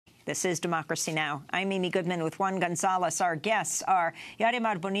This is Democracy Now! I'm Amy Goodman with Juan Gonzalez. Our guests are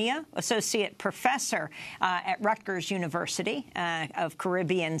Yarimar Bonilla, Associate Professor at Rutgers University of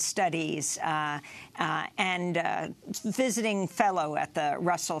Caribbean Studies and visiting fellow at the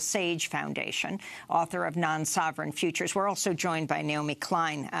Russell Sage Foundation, author of Non-Sovereign Futures. We're also joined by Naomi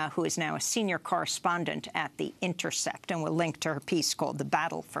Klein, who is now a senior correspondent at The Intercept, and we'll link to her piece called The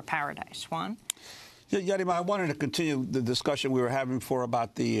Battle for Paradise. Juan? Yeah, Yarima, I wanted to continue the discussion we were having before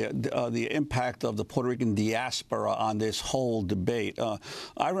about the impact of the Puerto Rican diaspora on this whole debate.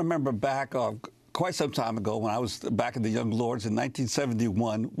 I remember back quite some time ago when I was back in the Young Lords in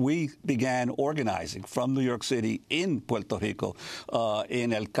 1971, we began organizing from New York City in Puerto Rico,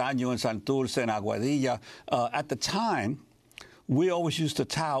 in El Caño, in Santurce, in Aguadilla. At the time, we always used to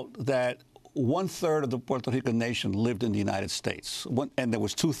tout that 1/3 of the Puerto Rican nation lived in the United States, and there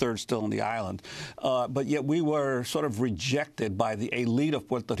was 2/3 still on the island. But yet we were sort of rejected by the elite of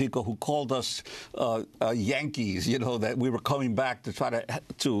Puerto Rico, who called us Yankees, you know, that we were coming back to try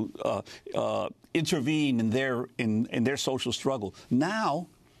to intervene in their social struggle. Now,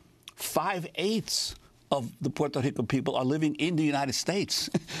 5/8 of the Puerto Rican people are living in the United States,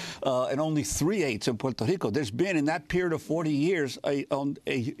 and only 3/8 in Puerto Rico. There's been, in that period of 40 years, a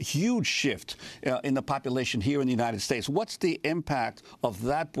huge shift in the population here in the United States. What's the impact of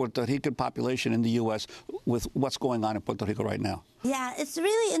that Puerto Rican population in the U.S. with what's going on in Puerto Rico right now? Yeah, it's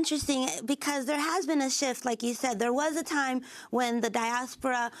really interesting because there has been a shift, like you said. There was a time when the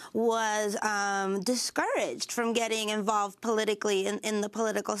diaspora was discouraged from getting involved politically in the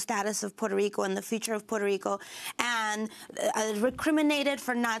political status of Puerto Rico and the future of Puerto Rico, and recriminated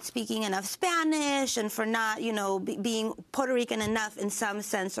for not speaking enough Spanish and for not, you know, being Puerto Rican enough in some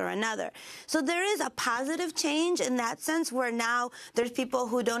sense or another. So there is a positive change in that sense, where now there's people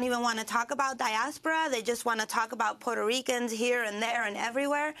who don't even want to talk about diaspora. They just want to talk about Puerto Ricans here and there and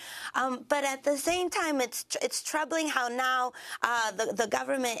everywhere. But at the same time, it's troubling how now the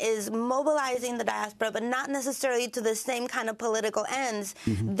government is mobilizing the diaspora, but not necessarily to the same kind of political ends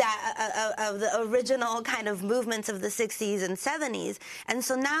that of the original kind of movements of the 60s and 70s. And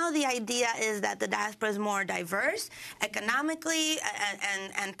so now the idea is that the diaspora is more diverse economically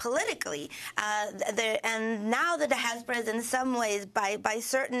and politically. And now the diaspora is in some ways, by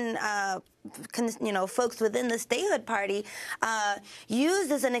certain folks within the statehood party,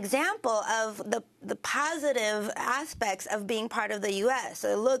 used as an example of the positive aspects of being part of the U.S.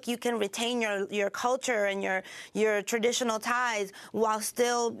 So look, you can retain your culture and your traditional ties while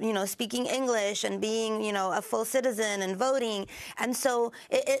still, speaking English and being, a full citizen and voting. And so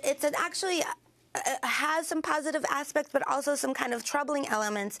it's actually has some positive aspects, but also some kind of troubling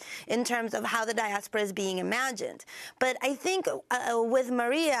elements in terms of how the diaspora is being imagined. But I think with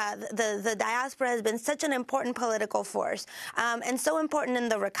Maria, the diaspora has been such an important political force, and so important in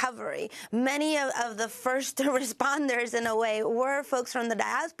the recovery. Many of the first responders, in a way, were folks from the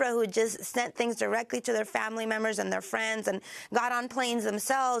diaspora who just sent things directly to their family members and their friends, and got on planes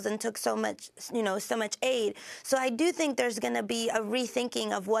themselves and took so much aid. So I do think there's going to be a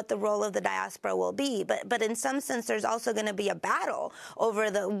rethinking of what the role of the diaspora will be, but in some sense there's also going to be a battle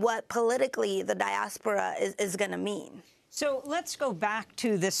over what politically the diaspora is going to mean. So let's go back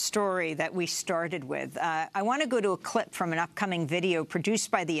to this story that we started with. I want to go to a clip from an upcoming video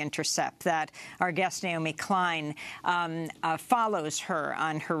produced by The Intercept that our guest Naomi Klein follows her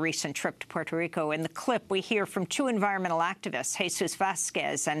on her recent trip to Puerto Rico. In the clip, we hear from two environmental activists, Jesus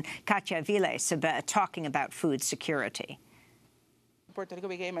Vasquez and Katia Viles, talking about food security. Puerto Rico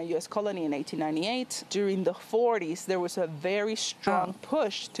became a U.S. colony in 1898. During the 40s, there was a very strong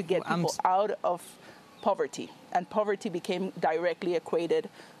push to get people out of poverty. And poverty became directly equated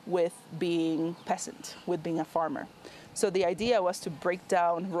with being peasant, with being a farmer. So the idea was to break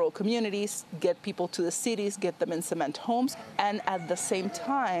down rural communities, get people to the cities, get them in cement homes, and at the same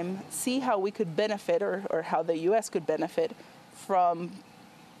time, see how we could benefit, or how the U.S. could benefit from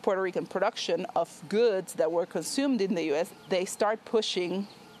Puerto Rican production of goods that were consumed in the U.S. They start pushing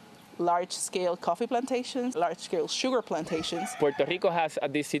large-scale coffee plantations, large-scale sugar plantations. Puerto Rico has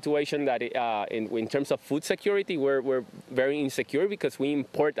this situation that in terms of food security, we're very insecure because we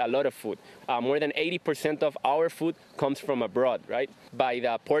import a lot of food. More than 80% of our food comes from abroad, right, by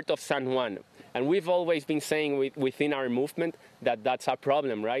the port of San Juan. And we've always been saying within our movement that that's a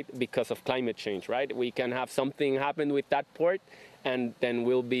problem, right, because of climate change, right? We can have something happen with that port, and then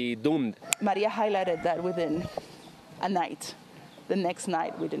we'll be doomed. Maria highlighted that within a night. The next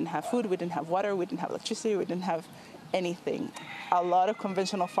night, we didn't have food, we didn't have water, we didn't have electricity, we didn't have anything. A lot of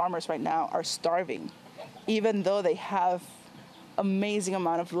conventional farmers right now are starving. Even though they have amazing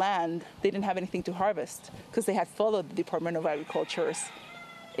amount of land, they didn't have anything to harvest because they had followed the Department of Agriculture's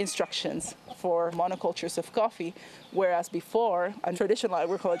instructions for monocultures of coffee, whereas before a traditional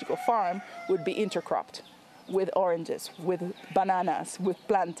agroecological farm would be intercropped with oranges, with bananas, with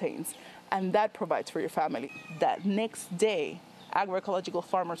plantains, and that provides for your family. That next day, agroecological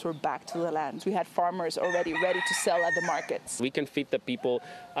farmers were back to the lands. We had farmers already ready to sell at the markets. We can feed the people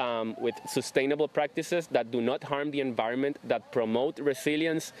with sustainable practices that do not harm the environment, that promote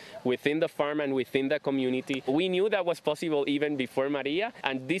resilience within the farm and within the community. We knew that was possible even before Maria,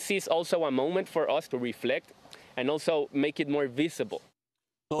 and this is also a moment for us to reflect and also make it more visible.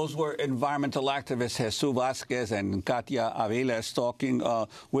 Those were environmental activists Jesus Vázquez and Katia Aviles talking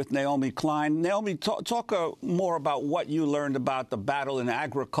with Naomi Klein. Naomi, talk more about what you learned about the battle in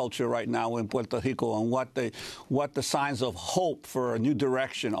agriculture right now in Puerto Rico and what the signs of hope for a new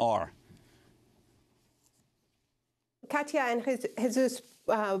direction are. Katia and Jesus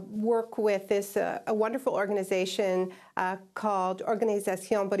work with this a wonderful organization called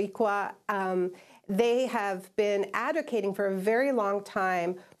Organización Boricua. They have been advocating for a very long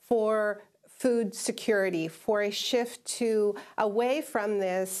time for food security, for a shift away from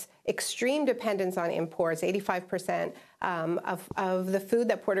this extreme dependence on imports. 85% of the food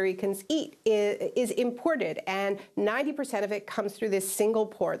that Puerto Ricans eat is imported, and 90% of it comes through this single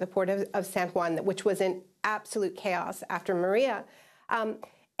port, the port of San Juan, which was in absolute chaos after Maria.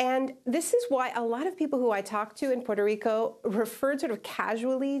 And this is why a lot of people who I talk to in Puerto Rico referred sort of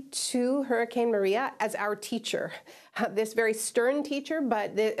casually to Hurricane Maria as our teacher, this very stern teacher,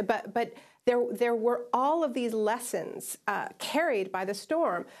 but there were all of these lessons carried by the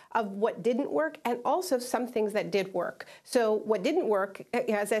storm of what didn't work and also some things that did work. So what didn't work,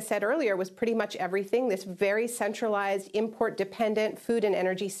 as I said earlier, was pretty much everything, this very centralized, import-dependent food and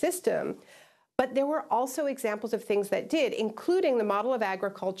energy system. But there were also examples of things that did, including the model of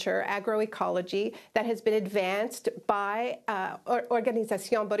agriculture, agroecology, that has been advanced by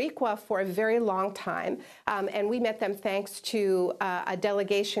Organización Boricua for a very long time. And we met them thanks to a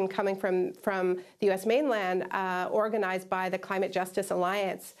delegation coming from the U.S. mainland organized by the Climate Justice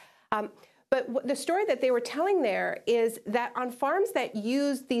Alliance. But the story that they were telling there is that on farms that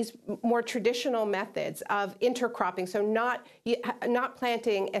use these more traditional methods of intercropping, so not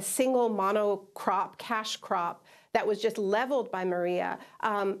planting a single monocrop, cash crop that was just leveled by Maria,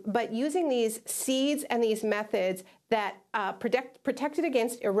 but using these seeds and these methods that protected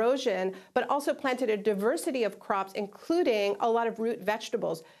against erosion, but also planted a diversity of crops, including a lot of root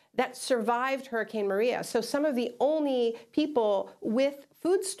vegetables that survived Hurricane Maria. So some of the only people with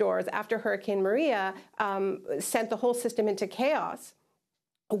food stores after Hurricane Maria sent the whole system into chaos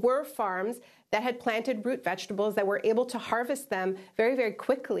were farms that had planted root vegetables that were able to harvest them very, very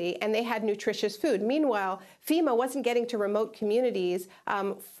quickly, and they had nutritious food. Meanwhile, FEMA wasn't getting to remote communities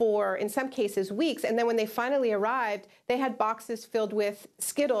for, in some cases, weeks, and then when they finally arrived, they had boxes filled with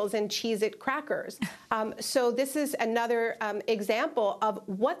Skittles and Cheez-It crackers. So this is another example of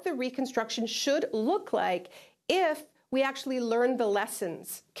what the reconstruction should look like if we actually learned the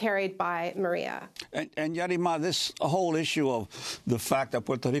lessons carried by Maria. And Yarima, this whole issue of the fact that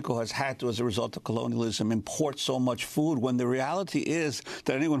Puerto Rico has had to, as a result of colonialism, import so much food, when the reality is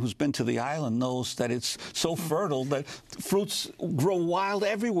that anyone who's been to the island knows that it's so fertile that fruits grow wild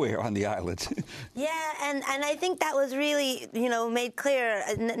everywhere on the island. Yeah, and I think that was really, made clear.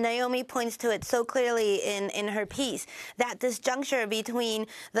 Naomi points to it so clearly in her piece, that this juncture between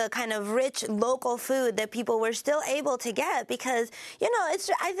the kind of rich local food that people were still able to get, because,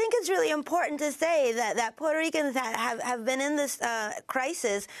 I think it's really important to say that Puerto Ricans have been in this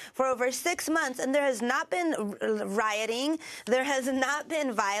crisis for over 6 months, and there has not been rioting, there has not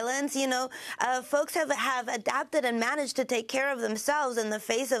been violence. Folks have adapted and managed to take care of themselves in the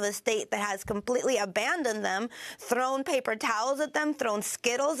face of a state that has completely abandoned them, thrown paper towels at them, thrown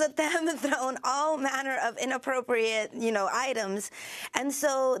Skittles at them, thrown all manner of inappropriate, items. And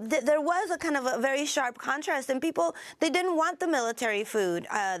so there was a kind of a very sharp contrast, and people, they didn't want the military food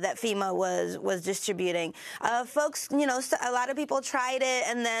that FEMA was distributing. Folks, a lot of people tried it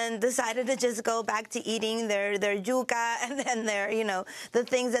and then decided to just go back to eating their yuca and then their, the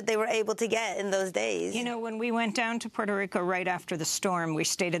things that they were able to get in those days. When we went down to Puerto Rico right after the storm, we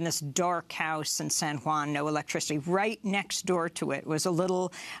stayed in this dark house in San Juan, no electricity. Right next door to it was a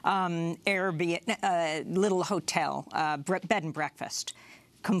little Airbnb, little hotel, bed and breakfast.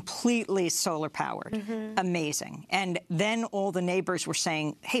 completely solar powered. Amazing. And then all the neighbors were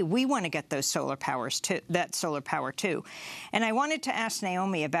saying, hey, we want to get those solar power too. And I wanted to ask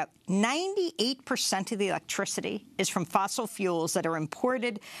Naomi about 98% of the electricity is from fossil fuels that are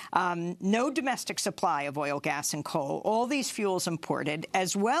imported, no domestic supply of oil, gas, and coal, all these fuels imported,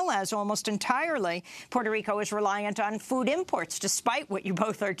 as well as almost entirely Puerto Rico is reliant on food imports, despite what you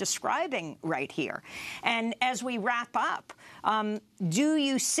both are describing right here. And as we wrap up, do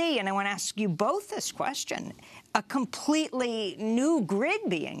you see, and I want to ask you both this question, a completely new grid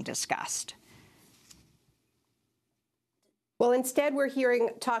being discussed? Well, instead, we're hearing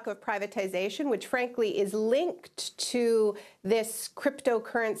talk of privatization, which frankly is linked to this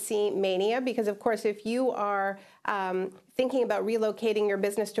cryptocurrency mania, because, of course, if you are thinking about relocating your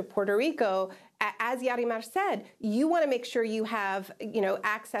business to Puerto Rico, as Yarimar said, you want to make sure you have,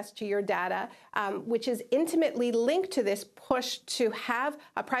 access to your data, which is intimately linked to this push to have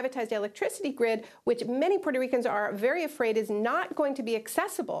a privatized electricity grid, which many Puerto Ricans are very afraid is not going to be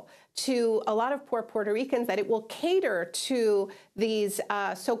accessible to a lot of poor Puerto Ricans, that it will cater to these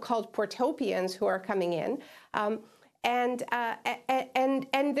so-called Puertopians who are coming in. And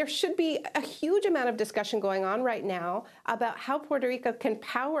there should be a huge amount of discussion going on right now about how Puerto Rico can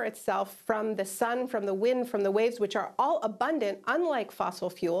power itself from the sun, from the wind, from the waves, which are all abundant, unlike fossil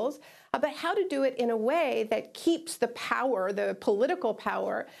fuels, but how to do it in a way that keeps the power, the political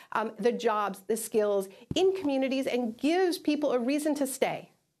power, the jobs, the skills in communities, and gives people a reason to stay.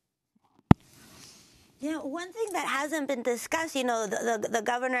 One thing that hasn't been discussed, the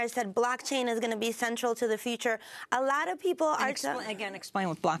governor said blockchain is going to be central to the future. A lot of people are... Explain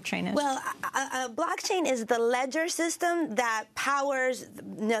what blockchain is. Well, blockchain is the ledger system that powers,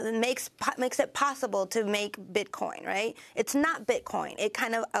 makes it possible to make Bitcoin, right? It's not Bitcoin. It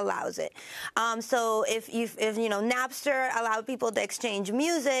kind of allows it. So if Napster allowed people to exchange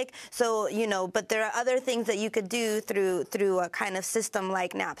music, but there are other things that you could do through a kind of system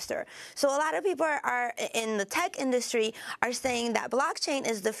like Napster. So a lot of people are in the tech industry are saying that blockchain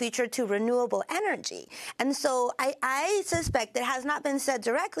is the future to renewable energy. And so I suspect, it has not been said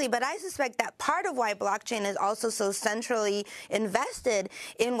directly, but I suspect that part of why blockchain is also so centrally invested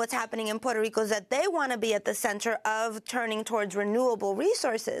in what's happening in Puerto Rico is that they want to be at the center of turning towards renewable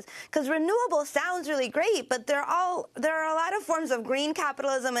resources. Because renewable sounds really great, but there are a lot of forms of green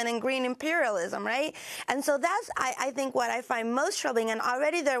capitalism and green imperialism, right? And so that's, I think, what I find most troubling. And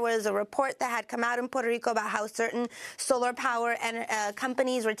already there was a report that had come out in Puerto Rico about how certain solar power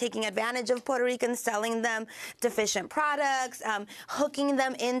companies were taking advantage of Puerto Ricans, selling them deficient products, hooking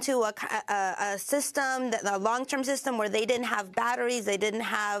them into a system, a long-term system where they didn't have batteries, they didn't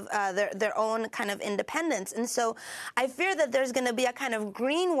have their own kind of independence. And so I fear that there's going to be a kind of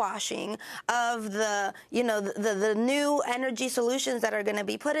greenwashing of the new energy solutions that are going to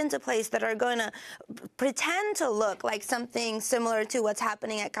be put into place that are going to pretend to look like something similar to what's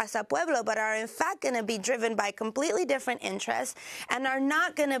happening at Casa Pueblo, but are in fact going to be driven by completely different interests and are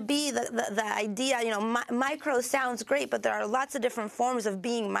not going to be the idea, micro sounds great, but there are lots of different forms of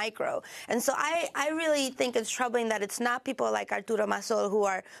being micro. And so I really think it's troubling that it's not people like Arturo Masol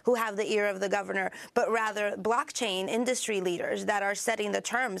who have the ear of the governor, but rather blockchain industry leaders that are setting the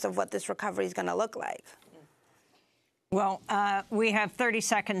terms of what this recovery is going to look like. Well, we have 30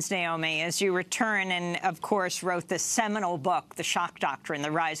 seconds, Naomi, as you return and, of course, wrote this seminal book, The Shock Doctrine, The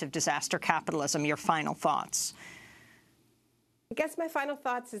Rise of Disaster Capitalism. Your final thoughts. I guess my final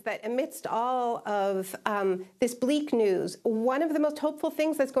thoughts is that amidst all of this bleak news, one of the most hopeful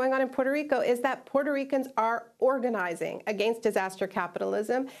things that's going on in Puerto Rico is that Puerto Ricans are organizing against disaster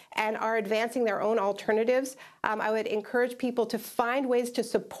capitalism and are advancing their own alternatives. I would encourage people to find ways to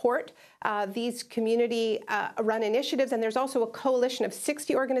support these community-run initiatives. And there's also a coalition of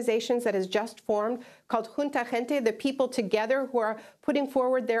 60 organizations that has just formed called Junta Gente, the people together who are putting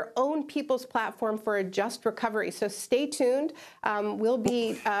forward their own people's platform for a just recovery. So stay tuned. We'll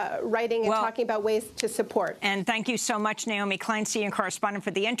be writing and talking about ways to support. And thank you so much, Naomi Klein, senior correspondent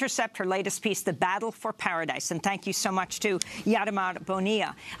for The Intercept, her latest piece, The Battle for Paradise. And thank you so much to Yarimar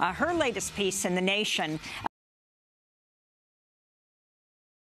Bonilla. Her latest piece in The Nation.